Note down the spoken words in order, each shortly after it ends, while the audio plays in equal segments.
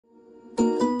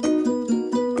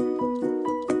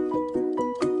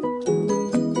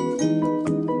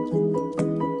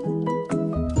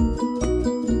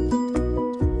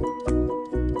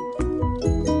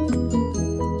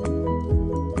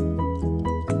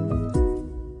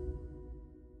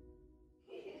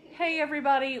Hey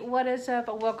everybody, what is up?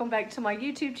 Welcome back to my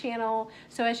YouTube channel.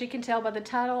 So as you can tell by the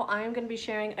title, I am going to be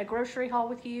sharing a grocery haul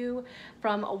with you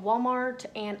from Walmart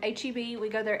and H-E-B. We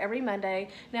go there every Monday.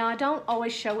 Now I don't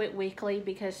always show it weekly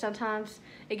because sometimes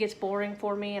it gets boring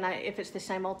for me and if it's the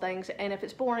same old things, and if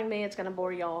it's boring me, it's going to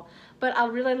bore y'all. But I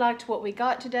really liked what we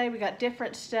got today. We got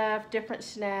different stuff, different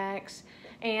snacks,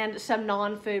 and some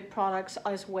non-food products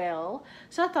as well.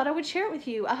 So I thought I would share it with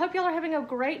you. I hope y'all are having a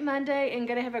great Monday and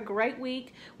gonna have a great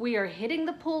week. We are hitting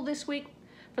the pool this week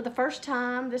for the first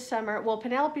time this summer. Well,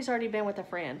 Penelope's already been with a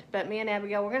friend, but me and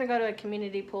Abigail, we're gonna go to a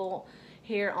community pool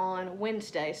here on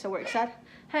Wednesday. So we're excited.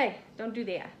 Hey, don't do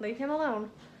that. Leave him alone.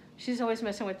 She's always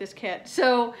messing with this cat.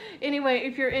 So anyway,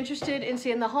 if you're interested in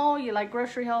seeing the haul, you like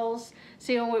grocery hauls,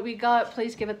 seeing what we got,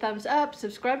 please give a thumbs up.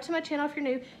 Subscribe to my channel if you're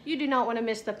new. You do not want to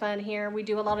miss the fun here. We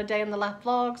do a lot of day in the life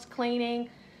vlogs, cleaning.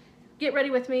 Get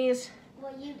ready with me.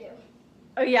 Well, you do.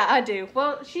 Oh yeah, I do.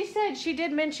 Well, she said she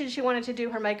did mention she wanted to do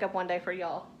her makeup one day for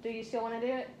y'all. Do you still want to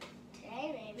do it?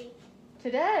 Today, maybe.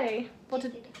 Today? Well,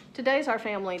 today's our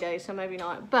family day, so maybe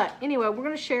not. But anyway, we're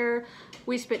going to share.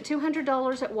 We spent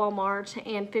 $200 at Walmart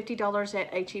and $50 at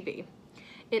H-E-B.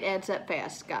 It adds up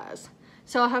fast, guys.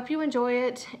 So I hope you enjoy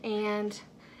it. And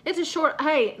it's a short,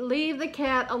 hey, leave the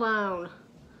cat alone.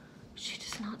 She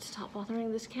does not stop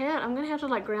bothering this cat. I'm going to have to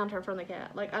like ground her from the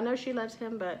cat. Like, I know she loves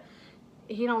him, but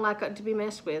he don't like it to be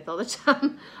messed with all the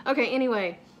time. Okay,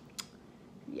 anyway.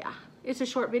 Yeah, it's a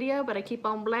short video, but I keep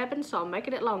on blabbing, so I'm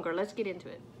making it longer. Let's get into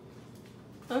it.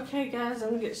 Okay, guys, I'm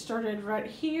going to get started right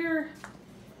here.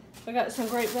 I got some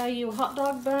Great Value hot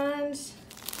dog buns.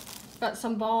 Got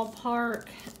some Ballpark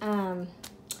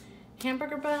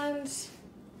hamburger buns.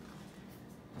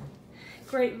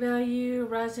 Great Value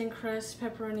Rising Crust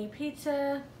pepperoni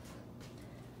pizza.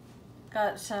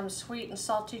 Got some sweet and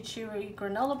salty chewy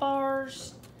granola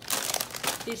bars.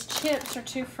 These chips are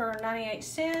 2 for 98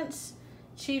 cents.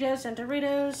 Cheetos and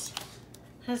Doritos.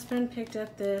 Husband picked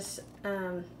up this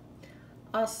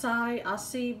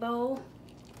acai bowl.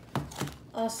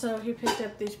 Also, he picked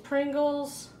up these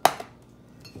Pringles,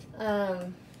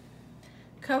 2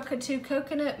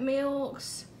 coconut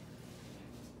milks,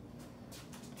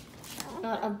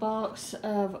 got a box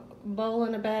of bowl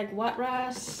in a bag white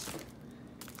rice,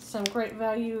 some Great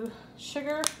Value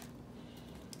sugar,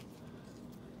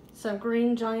 some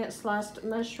Green Giant sliced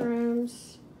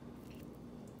mushrooms,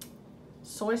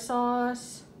 soy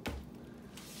sauce.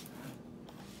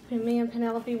 Me and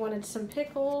Penelope wanted some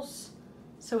pickles.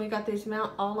 So we got these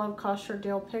Mount Olive kosher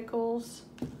dill pickles.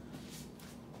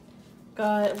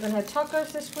 We're gonna have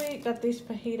tacos this week. Got these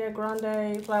Fajita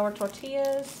Grande flour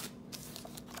tortillas.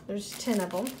 There's 10 of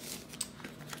them.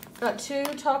 Got 2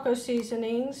 taco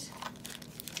seasonings.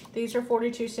 These are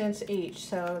 42 cents each,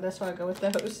 so that's why I go with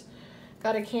those.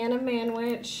 Got a can of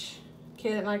Manwich.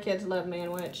 My kids love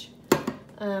Manwich.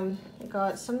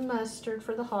 Got some mustard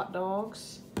for the hot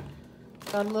dogs.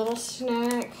 Got a little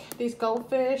snack. These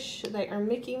goldfish, they are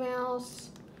Mickey Mouse.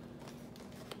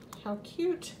 How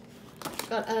cute.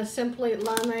 Got a Simply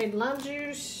Limeade lime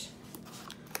juice.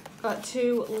 Got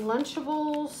 2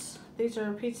 Lunchables. These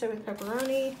are pizza with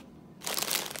pepperoni.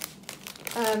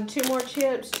 2 more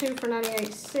chips, 2 for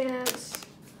 98 cents.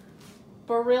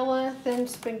 Barilla thin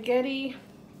spaghetti.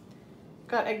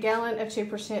 Got a gallon of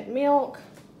 2% milk.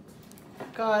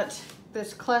 Got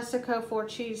this Classico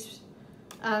 4-cheese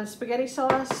spaghetti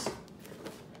sauce.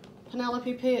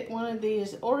 Penelope picked one of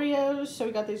these Oreos, so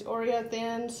we got these Oreo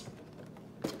thins.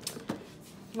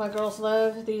 My girls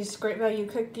love these Great Value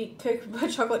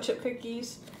chocolate chip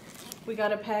cookies. We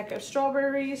got a pack of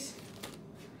strawberries.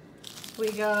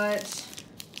 We got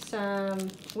some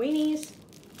weenies.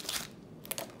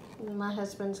 My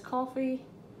husband's coffee,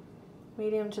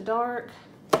 medium to dark.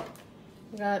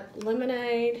 We got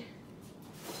lemonade.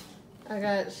 I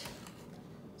got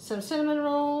some cinnamon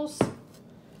rolls,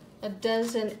 a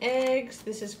dozen eggs.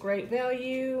 This is Great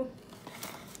Value.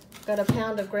 Got a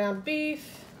pound of ground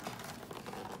beef.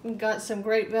 Got some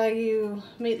Great Value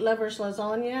Meat Lovers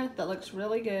lasagna. That looks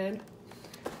really good.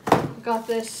 Got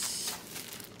this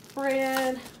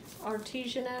bread,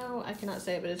 artisanal. I cannot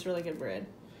say it, but it's really good bread.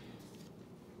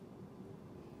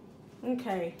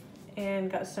 Okay,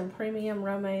 and got some premium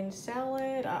romaine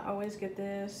salad. I always get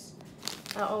this.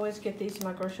 I always get these in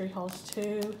my grocery hauls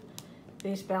too.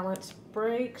 These balanced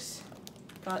breaks.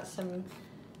 Got some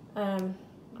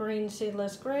green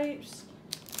seedless grapes.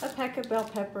 A pack of bell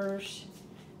peppers.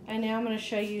 And now I'm going to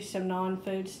show you some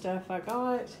non-food stuff I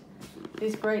got.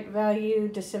 These Great Value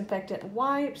disinfectant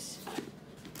wipes.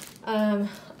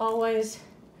 Always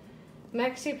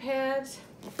maxi pads.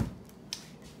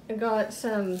 I got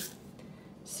some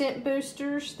Scent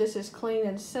boosters. This is Clean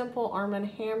and Simple Arm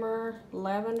 & Hammer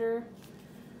Lavender.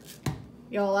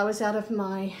 Y'all, I was out of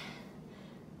the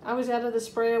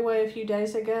spray away a few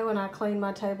days ago, and I clean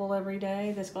my table every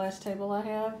day, this glass table I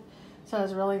have. So I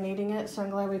was really needing it, so I'm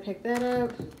glad we picked that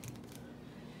up.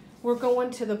 We're going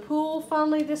to the pool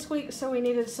finally this week, so we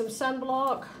needed some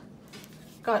sunblock.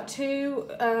 Got 2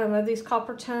 of these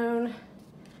Coppertone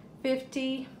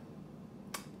 50,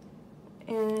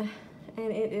 and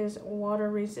it is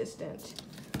water resistant.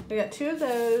 We got 2 of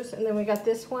those, and then we got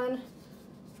this one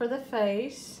for the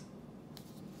face.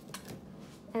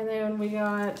 And then we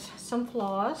got some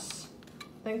floss.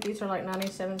 I think these are like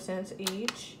 97 cents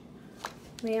each.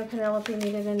 Me and Penelope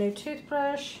needed a new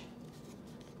toothbrush,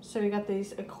 so we got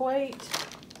these Equate.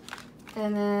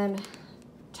 And then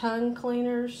tongue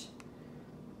cleaners.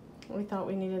 We thought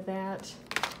we needed that.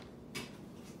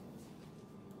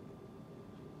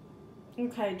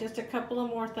 Okay, just a couple of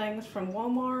more things from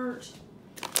Walmart.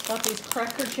 Got these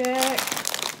Cracker Jack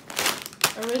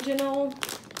Original.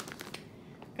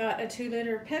 Got a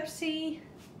 2-liter Pepsi.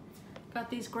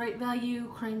 Got these Great Value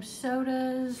cream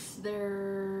sodas.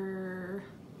 They're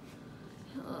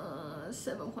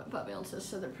 7.5 ounces,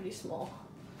 so they're pretty small.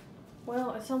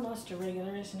 Well, it's almost a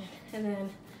regular, isn't it? And then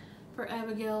for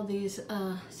Abigail, these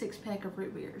 6-pack of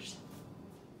root beers.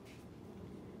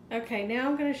 Okay, now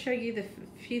I'm going to show you the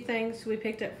few things we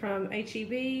picked up from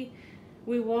H-E-B.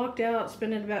 We walked out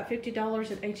spending about $50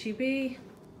 at H-E-B.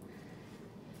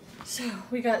 So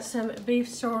we got some beef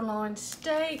sirloin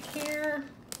steak here.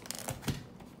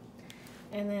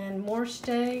 And then more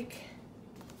steak.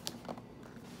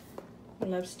 I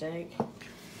love steak.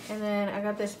 And then I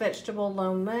got this vegetable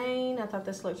lo mein. I thought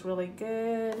this looks really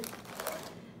good.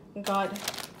 Got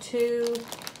 2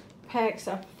 packs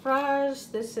of fries.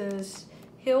 This is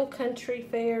Hill Country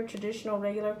Fare traditional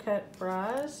regular cut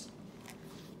fries.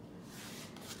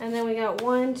 And then we got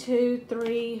 1, 2,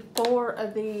 3, 4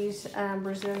 of these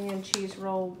Brazilian cheese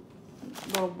roll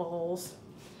balls.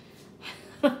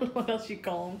 I don't know what else you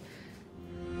call them.